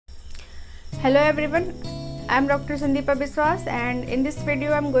Hello everyone, I am Dr. Sandeepa Biswas, and in this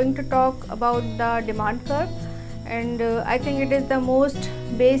video I am going to talk about the demand curve, and I think it is the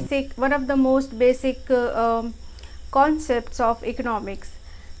one of the most basic concepts of economics.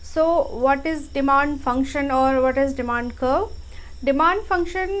 So what is demand function or what is demand curve? Demand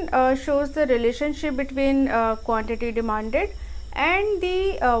function shows the relationship between quantity demanded and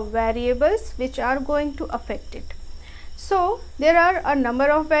the variables which are going to affect it. So there are a number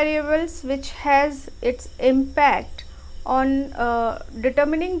of variables which has its impact on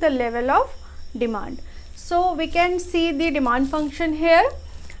determining the level of demand. So we can see the demand function here.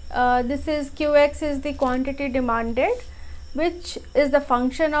 This is Qx is the quantity demanded, which is the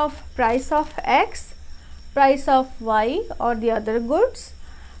function of price of x, price of y or the other goods,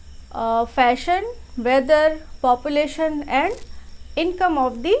 fashion, weather, population and income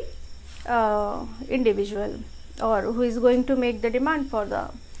of the individual or who is going to make the demand for the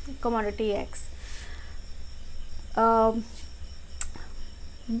commodity X. But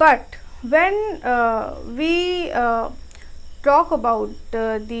when we talk about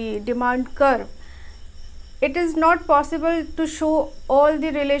the demand curve, it is not possible to show all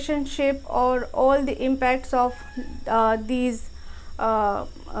the relationship or all the impacts of these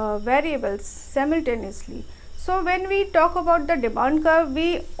variables simultaneously. So when we talk about the demand curve,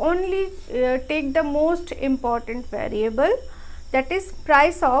 we only take the most important variable, that is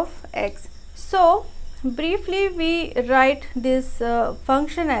price of x. So briefly we write this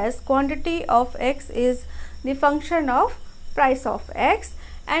function as quantity of x is the function of price of x,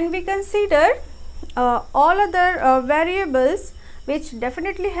 and we consider all other variables which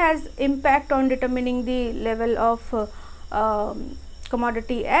definitely has impact on determining the level of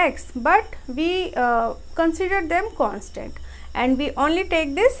commodity x, but we consider them constant and we only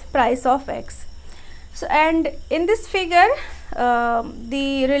take this price of x. So and in this figure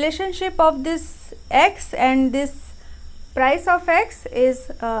the relationship of this x and this price of x is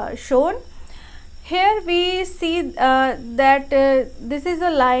shown. Here we see that this is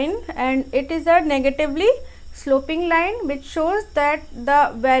a line and it is a negatively sloping line, which shows that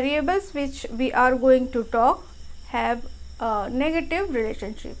the variables which we are going to talk have negative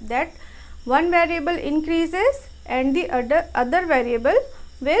relationship, that one variable increases and the other variable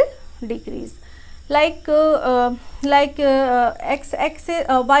will decrease. Like x axis,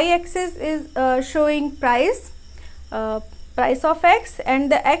 y axis is showing price of x,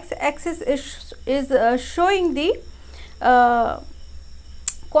 and the x axis is showing the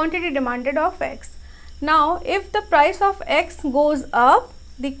quantity demanded of x. Now if the price of x goes up,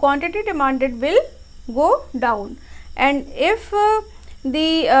 the quantity demanded will go down, and if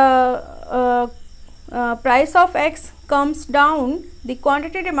the price of x comes down, the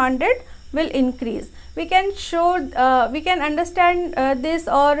quantity demanded will increase. We can show, we can understand this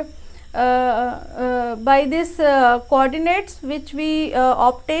or by this coordinates which we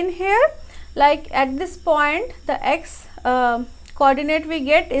obtain here. Like at this point the x coordinate we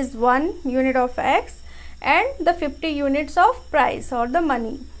get is 1 unit of x and the 50 units of price or the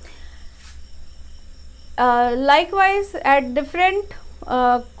money. Likewise at different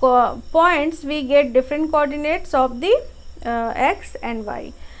points we get different coordinates of the x and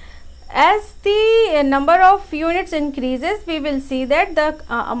y. As the number of units increases, we will see that the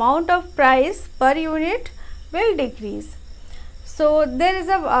amount of price per unit will decrease. So there is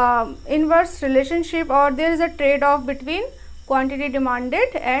a inverse relationship, or there is a trade-off between quantity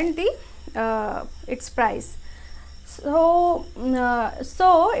demanded and the its price. So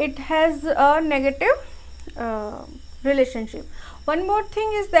it has a negative relationship. One more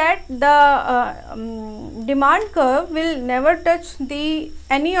thing is that the demand curve will never touch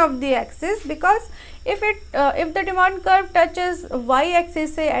any of the axis, because if the demand curve touches y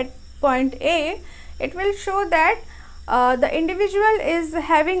axis, say at point A, it will show that the individual is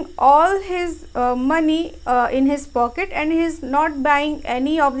having all his money in his pocket and he is not buying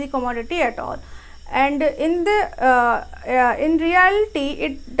any of the commodity at all. And in reality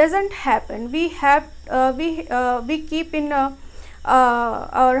it doesn't happen. We have we keep in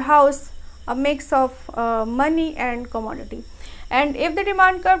our house a mix of money and commodity, and if the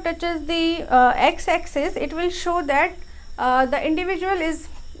demand curve touches the x axis, it will show that the individual is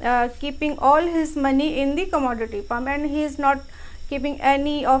keeping all his money in the commodity form and he is not keeping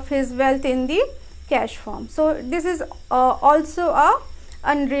any of his wealth in the cash form. So this is also a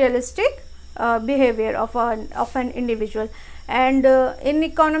unrealistic behavior of an individual, and in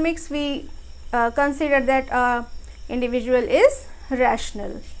economics we consider that individual is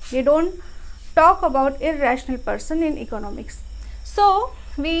rational. We don't talk about irrational person in economics. So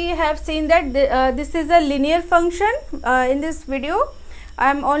we have seen that this is a linear function in this video. I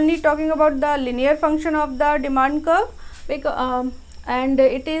am only talking about the linear function of the demand curve, because and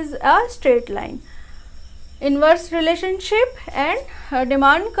it is a straight line. Inverse relationship and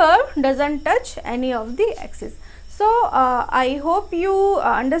demand curve doesn't touch any of the axis. So I hope you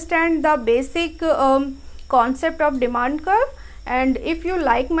understand the basic concept of demand curve, and if you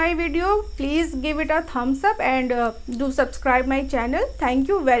like my video, please give it a thumbs up and do subscribe my channel. Thank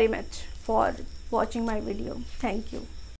you very much for watching my video. Thank you.